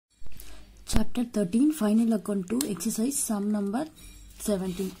Chapter 13 Final Account 2 Exercise Sum number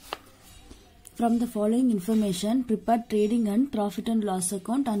 17. From the following information, prepare trading and profit and loss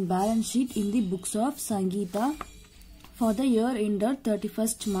account and balance sheet in the books of Sangeeta for the year ended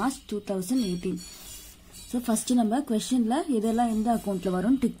 31st March 2018. So first number question la idella endha account la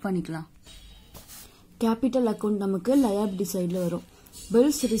varum tick panikkalam. Capital account namakku liability side la varum.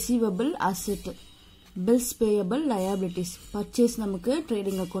 Bills receivable asset. Bills payable liabilities. Purchase namakku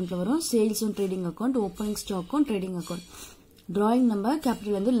trading account la varum. Sales on trading account, opening stock on trading account. Drawing number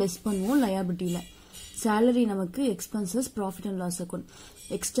capital வந்து less பண்ணுவோம் liability ல. Salary நமக்கு expenses profit and loss account.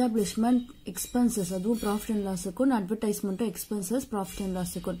 Establishment expenses அதுவும் profit and loss account. Advertisement expenses profit and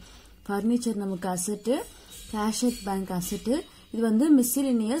loss account. Furniture நமக்கு asset, cash at bank asset. இது வந்து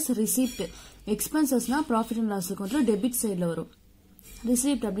miscellaneous receipt. Expensesனா profit and loss account ல debit side ல வரும்.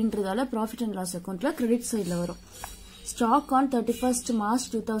 Receipt அப்படின்றதால profit and loss account ல credit side ல வரும். Stock on 31st March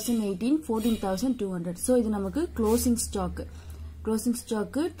 2018 14,200. So இது நமக்கு closing stock. Closing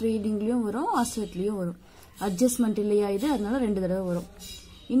stock trading லியும் வரும், asset லியும் வரும். Adjustment இல்லையா இது, அதனால ரெண்டு தடவை வரும்.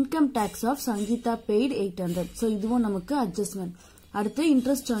 Income tax of Sangeeta paid 800. So இதுவும் நமக்கு adjustment. அடுத்து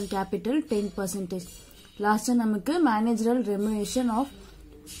interest on capital 10%. Last நமக்கு managerial remuneration of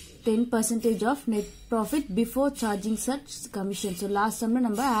 10% of net profit before charging such commission. So last time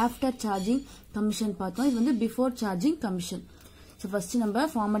number after charging commission பார்த்தோம். இது வந்து before charging commission. So first number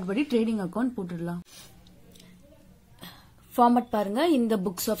format படி trading account போட்டுடலாம். Format பாருங்க. In the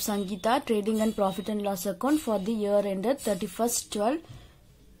books of Sangeeta trading and profit and loss account for the year ended 31st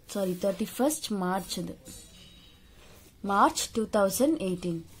March March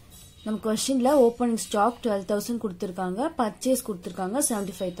 2018. நம்ம क्वेश्चनல opening stock 12,000 கொடுத்திருக்காங்க, purchase கொடுத்திருக்காங்க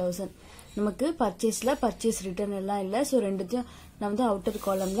 75,000. நமக்கு பர்ச்சேஸ்ல purchase return எல்லாம் இல்ல. So ரெண்டுத்தையும் நான் வந்து அவுட்டர்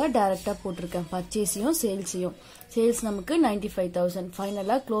காலம்ல டைரக்டா போட்டுருக்கேன், பர்ச்சேஸையும் சேல்ஸையும். சேல்ஸ் நமக்கு 95,000.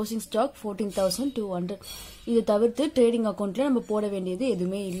 ஃபைனலா க்ளோசிங் ஸ்டாக் 14,200. இது தவிர்த்து ட்ரேடிங் அக்கவுண்ட்ல நம்ம போட வேண்டியது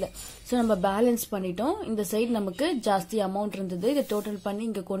எதுவுமே இல்ல. சோ நம்ம பேலன்ஸ் பண்ணிட்டோம். இந்த சைடு நமக்கு ஜாஸ்தி அமௌண்ட் இருந்தது, இதை டோட்டல் பண்ணி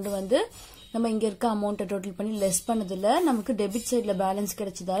இங்க கொண்டு வந்து நம்ம இங்க இருக்க அமௌண்ட் டோட்டல் பண்ணி லெஸ் பண்ணதுல நமக்கு டெபிட் சைடுல பேலன்ஸ்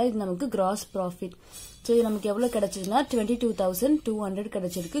கிடைச்சதால இது நமக்கு கிராஸ் ப்ராஃபிட். சோ இது நமக்கு எவ்வளவு கிடைச்சதுன்னா 22,200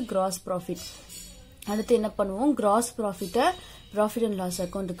 கிடைச்சிருக்கு கிராஸ் ப்ராஃபிட். அடுத்து என்ன பண்ணுவோம், கிராஸ் ப்ராஃபிட்ட ப்ராஃபிட் அண்ட் லாஸ்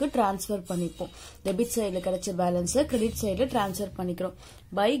அக்கௌண்ட்டுக்கு டிரான்ஸ்பர் பண்ணிப்போம். டெபிட் சைடுல கிடைச்ச பேலன்ஸ் கிரெடிட் சைடுல டிரான்ஸ்பர் பண்ணிக்கிறோம்.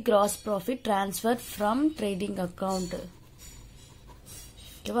 By gross profit transfer from trading account.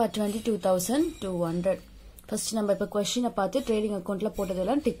 ஓகேவா, 22,200. ஃபர்ஸ்ட் நம்ம இப்ப क्वेश्चन பார்த்து ட்ரேடிங் அக்கௌண்ட்ல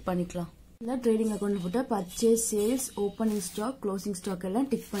போட்டதெல்லாம் டிக் பண்ணிக்கலாம். ட்ரேடிங் அக்கௌண்ட் போட்டா purchase, sales, opening stock, closing stock எல்லாம்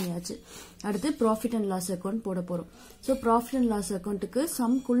டிக் பண்ணியாச்சு. அடுத்து ப்ராஃபிட் அண்ட் லாஸ் அக்கௌண்ட் போட போறோம். சோ ப்ராஃபிட் அண்ட் லாஸ் அக்கௌண்ட்டுக்கு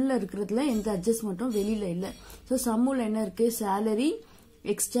சம்குள்ள இருக்கிறதுல எந்த அட்ஜஸ்ட்மெண்ட்டும் வெளியில இல்ல. சோ சம்முல என்ன இருக்கு, சேலரி,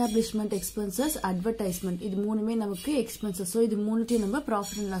 எஸ்டாப்ளிஷ்மெண்ட் எக்ஸ்பென்சஸ், அட்வர்டைஸ்மெண்ட், இது மூணுமே நமக்கு எக்ஸ்பென்சஸ். சோ இது மூணுத்தையும் நம்ம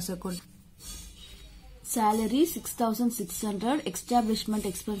profit and loss account. Salary 6,600, establishment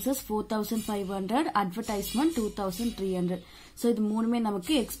expenses 4,500, advertisement 2,300. So இது மூணுமே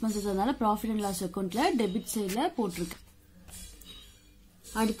நமக்கு expenses, அதனால profit and loss accountல debit sideல போட்டிருக்கு.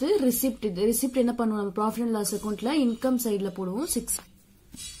 அடுத்து receipt. receipt என்ன பண்ணுவோம், நம்ம profit and loss accountல income sideல போடுவோம் 6.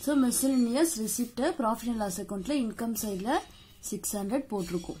 So miscellaneous receipt profit and loss accountல income sideல 600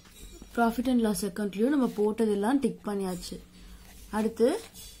 போட்டிருக்கோம். profit and loss accountலயும் நம்ம போட்டதெல்லாம் டிக் பண்ணியாச்சு. அடுத்து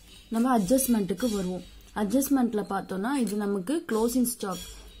நம்ம அட்ஜஸ்ட்மெண்ட்டுக்கு வருவோம். அட்ஜஸ்ட்மெண்ட்ல பார்த்தோம்னா இது நமக்கு க்ளோசிங் ஸ்டாக்.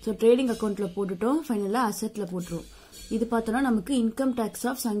 ஸோ ட்ரேடிங் அக்கௌண்ட்ல போட்டுட்டோம், ஃபைனலா அசெட்ல போட்டுருவோம். இது பார்த்தோம்னா நமக்கு income tax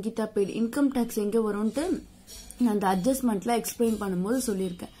of Sangeetha paid. Income tax எங்க வரும்ட்டு அந்த அட்ஜஸ்ட்மெண்ட்ல எக்ஸ்பிளைன் பண்ணும்போது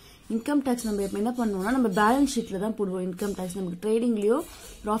சொல்லியிருக்கேன். இன்கம் டேக்ஸ் நம்ம என்ன பண்ணுவோம்னா நம்ம பேலன்ஸ் ஷீட்ல தான் போடுவோம். இன்கம் டேக்ஸ் நமக்கு ட்ரேடிங்லயோ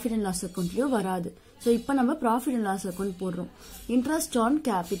ப்ராஃபிட் அண்ட் லாஸ் அக்கௌண்ட்லயோ வராது. ஸோ இப்போ நம்ம ப்ராஃபிட் அண்ட் லாஸ் அக்கௌண்ட் போடுறோம். Interest on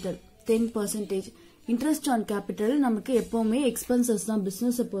capital 10%. Interest on capital நமக்கு எப்பவுமே எக்ஸ்பென்சஸ் தான்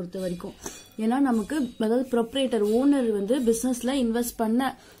பிசினஸ் பொறுத்த வரைக்கும். ஏன்னா நமக்கு அதாவது ப்ரொப்ரேட்டர் ஓனர் வந்து பிசினஸ்ல இன்வெஸ்ட் பண்ண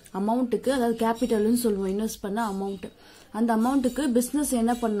அமௌண்ட்டுக்கு, அதாவது கேபிட்டல்னு சொல்லுவோம், இன்வெஸ்ட் பண்ண அமௌண்ட், அந்த அமௌண்ட்டுக்கு பிசினஸ்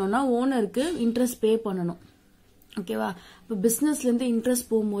என்ன பண்ணணும்னா ஓனருக்கு இன்ட்ரெஸ்ட் பே பண்ணணும். ஓகேவா, இப்போ பிசினஸ்ல இருந்து இன்ட்ரெஸ்ட்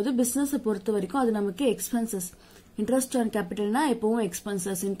போகும்போது பிசினஸ் பொறுத்த வரைக்கும் அது நமக்கு எக்ஸ்பென்சஸ். இன்ட்ரெஸ்ட் ஆன் கேபிட்டல்னா எப்பவும்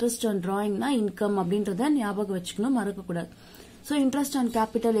எக்ஸ்பென்சஸ், இன்ட்ரெஸ்ட் ஆன் டிராயிங்னா இன்கம் அப்படின்றத ஞாபகம் வச்சுக்கணும், மறக்கக்கூடாது. So interest on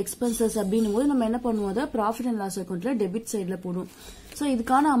capital expenses அப்படின்னும் போது நம்ம என்ன பண்ணுவோம், அதை ப்ராஃபிட் அண்ட் லாஸ் அக்கௌண்ட்ல டெபிட் சைட்ல போடுவோம். சோ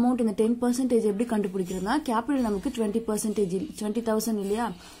இதுக்கான அமௌண்ட் இந்த 10% எப்படி கண்டுபிடிக்கிறதுனா, கேபிட்டல் நமக்கு 20%, 20,000 இல்லையா,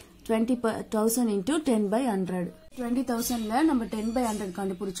 20,000 into 10/100. 20,000ல நம்ம 10/100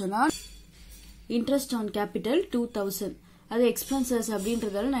 கண்டுபிடிச்சோம்னா இன்ட்ரெஸ்ட் ஆன் கேபிட்டல் 2,000. அது எக்ஸ்பென்சஸ்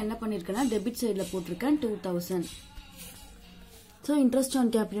அப்படின்றதால நான் என்ன பண்ணிருக்கேன்னா டெபிட் சைட்ல போட்டிருக்கேன் 2,000. சோ இன்ட்ரெஸ்ட்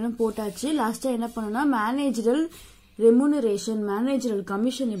ஆன் கேபிட்டலும் போட்டாச்சு. லாஸ்டா என்ன பண்ணணும்னா மேனேஜரல் ரெமுனரேஷன், மேனேஜரல்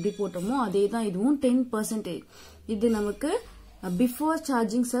கமிஷன் எப்படி போட்டோமோ அதே தான் இதுவும் 10%. இது நமக்கு பிஃபோர்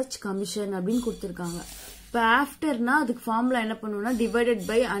சார்ஜிங் சச் கமிஷன் அப்படின்னு கொடுத்திருக்காங்க. இப்போ ஆஃப்டர்னா அதுக்கு ஃபார்முலா என்ன பண்ணுவோம்னா divided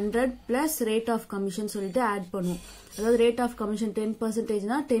by 100 plus rate of commission சொல்லிட்டு ஆட் பண்ணுவோம். அதாவது ரேட் ஆஃப் கமிஷன்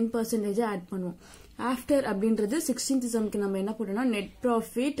 10%னா 10% ஆட் பண்ணுவோம். ஆஃப்டர் அப்படின்றது 16th சம்க்கு நம்ம என்ன போட்டோம்னா நெட்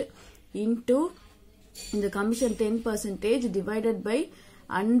ப்ராஃபிட் இன்டூ இந்த கமிஷன் 10% டிவைடட் பை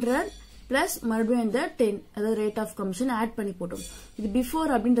 100 பிளஸ் மறுபடியும் இந்த 10 அதாவது ரேட் ஆஃப் கமிஷன் ஆட் பண்ணி போட்டோம். இது பிஃபோர்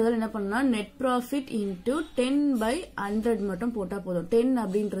அப்படின்றதால என்ன பண்ணா நெட் ப்ராஃபிட் இன்டூ 10/100 மட்டும் போட்டா போதும். 10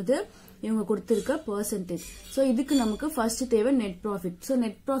 அப்படின்றது இவங்க கொடுத்திருக்க பெர்சன்டேஜ். சோ இதுக்கு நமக்கு ஃபர்ஸ்ட் தேவை net profit. So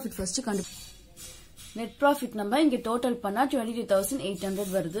net profit first net profit நம்ம இங்க டோட்டல் பண்ணா 22,800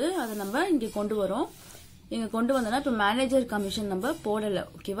 வருது. அதை நம்ம இங்க கொண்டு வரோம். இங்க கொண்டு வந்தோம்னா இப்ப மேனேஜர் கமிஷன் நம்ம போடல.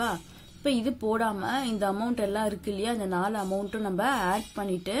 ஓகேவா? இப்ப இது போடாம இந்த அமௌண்ட் எல்லாம் இருக்கு இல்லையா, இந்த 4 அமௌண்ட்டும் நம்ம ஆட்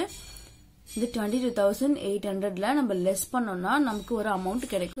பண்ணிட்டு இது 22,800ல நம்ம லெஸ் பண்ணோம்னா நமக்கு ஒரு அமௌண்ட்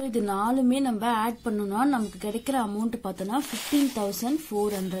கிடைக்கும். இது 4மே நம்ம ஆட் பண்ணோம்னா நமக்கு கிடைக்கிற அமௌண்ட் பார்த்தோம்னா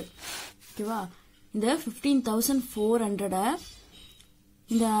 15,400. ஓகேவா? இந்த 15,400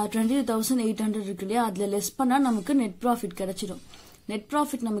 இந்த 22,800 இருக்கு இல்லையா, அதுல லெஸ் பண்ணா நமக்கு நெட் ப்ராஃபிட் கிடைச்சிடும். நெட்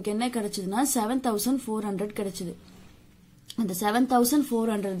ப்ராஃபிட் நமக்கு என்ன கிடைச்சதுன்னா 7,400 கிடைச்சது. அந்த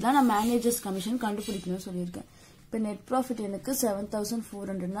 7,400 தான் நான் மேனேஜர்ஸ் கமிஷன் கண்டுபிடிக்கணும்னு சொல்லியிருக்கேன். இப்போ நெட் ப்ராஃபிட் எனக்கு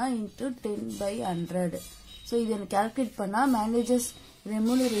 7,400னா இன்டூ 10/100. ஸோ இது எனக்கு கால்குலேட் பண்ணா மேனேஜர்ஸ்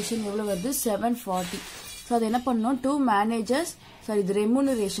ரெமுனரேஷன் எவ்வளவு வருது 740. ஸோ அது என்ன பண்ணணும், டூ மேனேஜர்ஸ் இது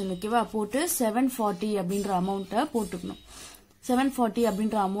ரெமுனரேஷன் ஓகேவா போட்டு 740 அப்படின்ற அமௌண்ட்டை போட்டுக்கணும். 740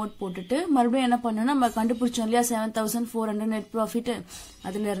 அப்படின்ற அமௌண்ட் போட்டுட்டு மறுபடியும் என்ன பண்ணணும், நம்ம கண்டுபிடிச்சோம் இல்லையா 7,400 நெட் ப்ராஃபிட்,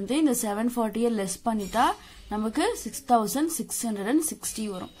 அதுல இருந்து இந்த 740 லெஸ் பண்ணிட்டா நமக்கு 6,660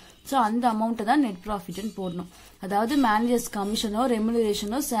 வரும். சோ அந்த அமௌண்ட் தான் நெட் ப்ராஃபிட் போடணும். அதாவது மேனேஜர்ஸ் கமிஷனோ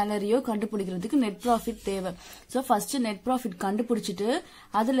ரெமுனரேஷனோ சேலரியோ கண்டுபிடிக்கிறதுக்கு நெட் ப்ராஃபிட் தேவை. சோ ஃபர்ஸ்ட் நெட் ப்ராஃபிட் கண்டுபிடிச்சிட்டு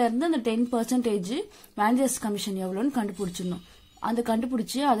அதுல இருந்து அந்த 10% மேனேஜர்ஸ் கமிஷன் எவ்வளவுன்னு கண்டுபிடிச்சிடணும். அந்த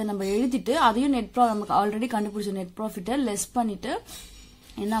கண்டுபிடிச்சு அதை நம்ம எழுதிட்டு அதையும் நமக்கு ஆல்ரெடி கண்டுபிடிச்ச நெட் ப்ராஃபிட்டை லெஸ் பண்ணிட்டு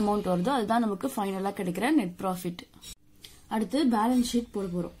என்ன அமௌண்ட் வருதோ அதுதான் நமக்கு ஃபைனலா கிடைக்கிற நெட் ப்ராஃபிட். அடுத்து பேலன்ஸ் ஷீட் போட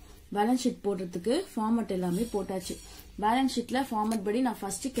போறோம். பேலன்ஸ் ஷீட் போடுறதுக்கு ஃபார்மட் எல்லாமே போட்டாச்சு. பேலன்ஸ் ஷீட்ல ஃபார்மட் படி நான்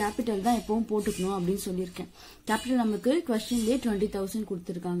ஃபர்ஸ்ட் கேபிட்டல் தான் எப்பவும் போட்டுக்கணும் அப்படின்னு சொல்லியிருக்கேன். கேபிட்டல் நமக்கு கொஸ்டின்லயே 20,000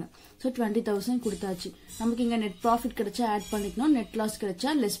 கொடுத்திருக்காங்க. சோ 20,000 கொடுத்தாச்சு. நமக்கு இங்க நெட் ப்ராஃபிட் கிடைச்சா ஆட் பண்ணிக்கணும், நெட் லாஸ் கிடைச்சா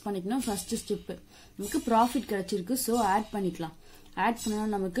லெஸ் பண்ணிக்கணும். ஃபர்ஸ்ட் ஸ்டெப் நமக்கு ப்ராஃபிட் கிடைச்சிருக்கு, சோ ஆட் பண்ணிக்கலாம். ஆட் பண்ணா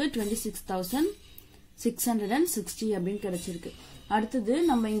நமக்கு 26,660 அப்படின்னு கிடைச்சிருக்கு. அடுத்தது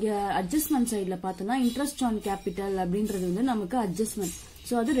நம்ம இங்க அட்ஜஸ்ட்மெண்ட் சைட்ல பார்த்தோம்னா இன்ட்ரெஸ்ட் ஆன் கேபிட்டல் அப்படின்றது வந்து நமக்கு அட்ஜஸ்ட்மெண்ட்.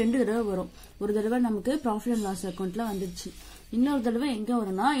 சோ அது 2 தடவை வரும். ஒரு தடவை நமக்கு ப்ராஃபிட் அண்ட் லாஸ் அக்கௌண்ட்ல வந்துருச்சு. இன்னொரு தடவை எங்க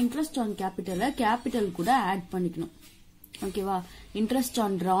வரும்னா இன்ட்ரெஸ்ட் ஆன் கேபிட்டல் கூட ஆட் பண்ணிக்கணும். ஓகேவா? இன்ட்ரெஸ்ட்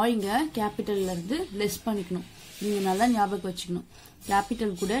ஆன் டிராயிங்க கேபிட்டல்ல இருந்து லெஸ் பண்ணிக்கணும். நீங்க நல்லா ஞாபகம் வச்சுக்கணும்.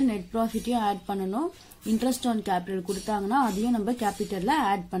 கேபிட்டல் கூட நெட் ப்ராஃபிட்டையும் ஆட் பண்ணணும். இன்ட்ரெஸ்ட் ஆன் கேபிட்டல் கொடுத்தாங்கன்னா அதையும் நம்ம கேபிட்டல்ல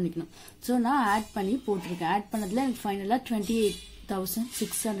ஆட் பண்ணிக்கணும். சோ நான் ஆட் பண்ணி போட்டிருக்கேன். ஆட் பண்ணதுல எனக்கு ஃபைனலா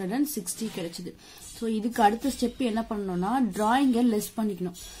 28,660 கிடைச்சது. சோ இதுக்கு அடுத்த ஸ்டெப் என்ன பண்ணணும்னா டிராயிங்க லெஸ்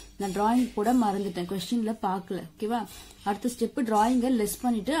பண்ணிக்கணும். நான் டிராயிங் போட மறந்துட்டேன், கொஸ்டின்ல பாக்கல. ஓகேவா? அடுத்த ஸ்டெப் டிராயிங்க லெஸ்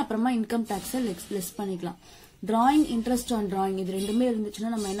பண்ணிட்டு அப்புறமா இன்கம் டாக்ஸ லெஸ் பண்ணிக்கலாம். டிராயிங் இன்ட்ரெஸ்ட் ஆன் டிராயிங் இது ரெண்டுமே இருந்துச்சுன்னா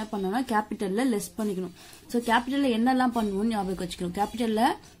நம்ம என்ன பண்ணோம்னா கேபிட்டல்ல லெஸ் பண்ணிக்கணும். சோ கேபிட்டல்ல என்னெல்லாம் பண்ணுவோம்னு ஞாபகம் வச்சுக்கணும். கேபிட்டல்ல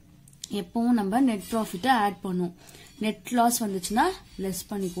எப்பவும் நம்ம நெட் ப்ராஃபிட்ட ஆட் பண்ணுவோம். நெட் லாஸ் வந்துச்சுன்னா லெஸ்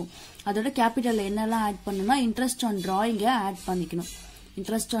பண்ணிக்குவோம். அதோட கேபிட்டல்ல என்னெல்லாம் ஆட் பண்ணணும்னா இன்ட்ரெஸ்ட் ஆன் டிராயிங்க ஆட் பண்ணிக்கணும்.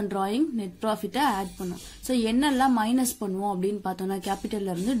 Interest on drawing net ப்ராஃபிட்ட add பண்ணும். சோ என்னெல்லாம் மைனஸ் பண்ணுவோம் அப்படின்னு பார்த்தோம்னா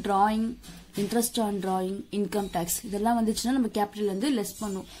கேபிட்டல்ல இருந்து drawing, interest on drawing, income tax இதெல்லாம் வந்துச்சுன்னா நம்ம கேபிட்டல்ல இருந்து லெஸ்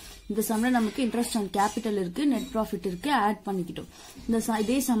பண்ணுவோம். இந்த சம்ல நமக்கு இன்ட்ரெஸ்ட் ஆன் கேபிட்டல் இருக்கு, நெட் ப்ராஃபிட் இருக்கு, ஆட் பண்ணிக்கிட்டோம்.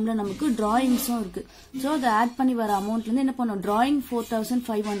 இதே சம்ல நமக்கு டிராயிங்ஸும் இருக்கு. சோ அதை ஆட் பண்ணி வர அமௌண்ட்ல இருந்து என்ன பண்ணும், டிராயிங்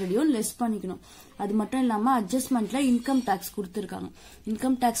 4,500 லெஸ் பண்ணிக்கணும். அது மட்டும் இல்லாம அட்ஜஸ்ட்மெண்ட்ல இன்கம் டாக்ஸ் கொடுத்திருக்காங்க.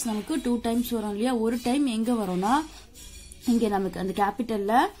 இன்கம் டாக்ஸ் நமக்கு 2 டைம்ஸ் வரும் இல்லையா. ஒரு டைம் எங்க வரும்னா இங்க நமக்கு அந்த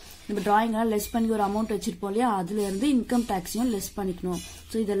கேபிட்டல்ல நம்ம டிராயிங் எல்லாம் லெஸ் பண்ணி ஒரு அமௌண்ட் வச்சிருப்போம் இல்லையா, அதுல இருந்து இன்கம் டாக்ஸையும் லெஸ் பண்ணிக்கணும்.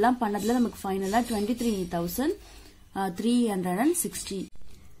 சோ இதெல்லாம் பண்ணதுல நமக்கு ஃபைனலா 23,360.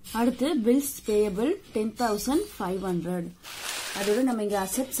 அடுத்து பில்ஸ் பேயபிள் 10,500. அதோட நம்ம இங்க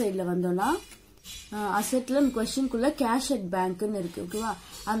அசெட் சைட்ல வந்தோம்னா அசெட்ல கொஸ்டின்குள்ள கேஷ் அட் பேங்க்னு இருக்கு. ஓகேவா?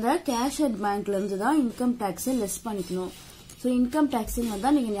 அந்த கேஷ் அட் பேங்க்ல இருந்து தான் இன்கம் டாக்ஸை லெஸ் பண்ணிக்கணும். சோ இன்கம் டாக்ஸ் வந்தா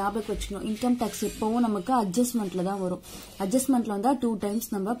நீங்க ஞாபகம் வச்சுக்கணும். இன்கம் டாக்ஸ் எப்பவும் நமக்கு அட்ஜஸ்ட்மெண்ட்ல தான் வரும். அட்ஜஸ்ட்மெண்ட்ல வந்தா 2 டைம்ஸ்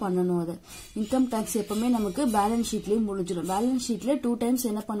நம்ம பண்ணணும். அது இன்கம் டாக்ஸ் எப்பவுமே நமக்கு பேலன்ஸ் ஷீட்லயும் முடிஞ்சிடும். பேலன்ஸ் ஷீட்ல 2 டைம்ஸ்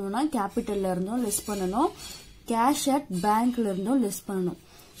என்ன பண்ணுவோம்னா கேபிட்டல்ல இருந்தும் லெஸ் பண்ணணும், கேஷ் அட் பேங்க்ல இருந்தும் லெஸ் பண்ணணும்.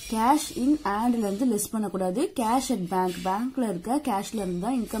 கேஷ் இன் ஹேண்ட்ல இருந்து லெஸ் பண்ணக்கூடாது. கேஷ் அட் பேங்க்ல இருக்க கேஷ்ல இருந்து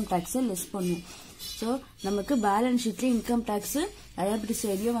தான் இன்கம் டாக்ஸை லெஸ் பண்ணுவோம். ஸோ நமக்கு பேலன்ஸ் ஷீட்ல இன்கம் டேக்ஸ் லயபிலிட்டி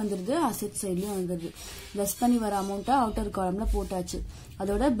சைட்லயும் வந்துருது, அசெட் சைட்லயும் வந்துருது. லெஸ் பண்ணி வர அமௌண்ட்டை அவுட்டர் காலம்ல போட்டாச்சு.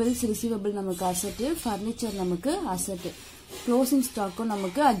 அதோட பில்ஸ் ரிசீவபிள் நமக்கு அசெட், ஃபர்னிச்சர் நமக்கு அசெட், க்ளோசிங் ஸ்டாக்கும்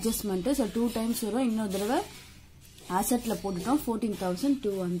நமக்கு அட்ஜஸ்ட்மெண்ட். ஸோ 2 டைம்ஸ் வரும். இன்னொரு தடவை அசெட்ல போட்டுட்டோம்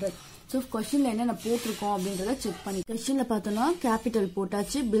 14,200. ஸோ கொஸ்டின்ல என்ன போட்டிருக்கோம் அப்படின்றத செக் பண்ணி கொஸ்டின்ல பார்த்தோம்னா கேபிட்டல்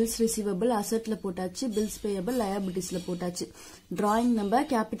போட்டாச்சு, பில்ஸ் ரிசீவபிள் அசெட்ல போட்டாச்சு, பில்ஸ் பேயபிள் லயபிலிட்டிஸ்ல போட்டாச்சு. டிராயிங் நம்ம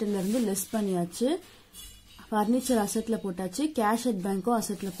கேபிட்டல்ல இருந்து லெஸ் பண்ணியாச்சு, பர்னிச்சர் அசெட்ல போட்டாச்சு, கேஷ் அட் பேங்க்கும்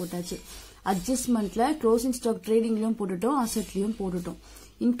அசெட்ல போட்டாச்சு. அட்ஜஸ்ட்மெண்ட்ல க்ளோசிங் ஸ்டாக் ட்ரேடிங்லயும் போட்டுட்டோம், அசெட்லயும் போட்டுட்டோம்.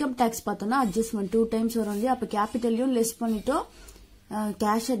 இன்கம் டேக்ஸ் பார்த்தோம்னா அட்ஜஸ்ட்மெண்ட் 2 டைம்ஸ் வரும் இல்லையா, அப்ப கேபிட்டல்லையும் லெஸ் பண்ணிட்டோம்,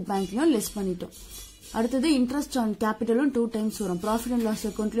 கேஷ் அட் பேங்க்லயும் லெஸ் பண்ணிட்டோம். அடுத்தது இன்ட்ரெஸ்ட் ஆன் கேபிட்டலும் 2 டைம்ஸ் வரும். ப்ராஃபிட் அண்ட் லாஸ்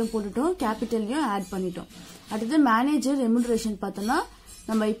அக்கௌண்ட்லயும் போட்டுட்டோம், கேபிட்டல்லையும் ஆட் பண்ணிட்டோம். அடுத்தது மேனேஜர் ரெமுனரேஷன் பார்த்தோம்னா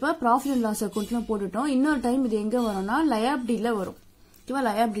நம்ம இப்ப ப்ராஃபிட் அண்ட் லாஸ் அக்கௌண்ட்லயும் போட்டுட்டோம். இன்னொரு டைம் இது எங்க வரும்னா லயபிலிட்டில வரும். ஓகேவா,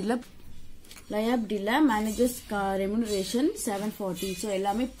 லயபிலிட்டில மேனேஜர்ஸ் ரெமுனரேஷன் 740. ஸோ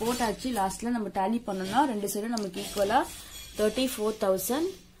எல்லாமே போட்டாச்சு. லாஸ்ட்ல நம்ம டேலி பண்ணோம்னா 2 சைடும் நமக்கு ஈக்குவலா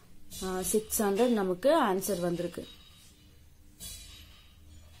 34,600 நமக்கு ஆன்சர் வந்திருக்கு.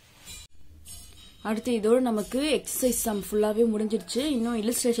 அடுத்து இதோட நமக்கு எக்ஸசைஸ் சம் ஃபுல்லாவே முடிஞ்சிருச்சு. இன்னும்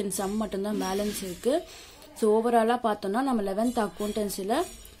இல்லஸ்ட்ரேஷன் சம் மட்டும்தான் பேலன்ஸ் இருக்கு. ஸோ ஓவராலா பார்த்தோம்னா நம்ம 11th அக்கௌண்டன்சில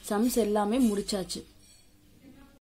சம்ஸ் எல்லாமே முடிச்சாச்சு.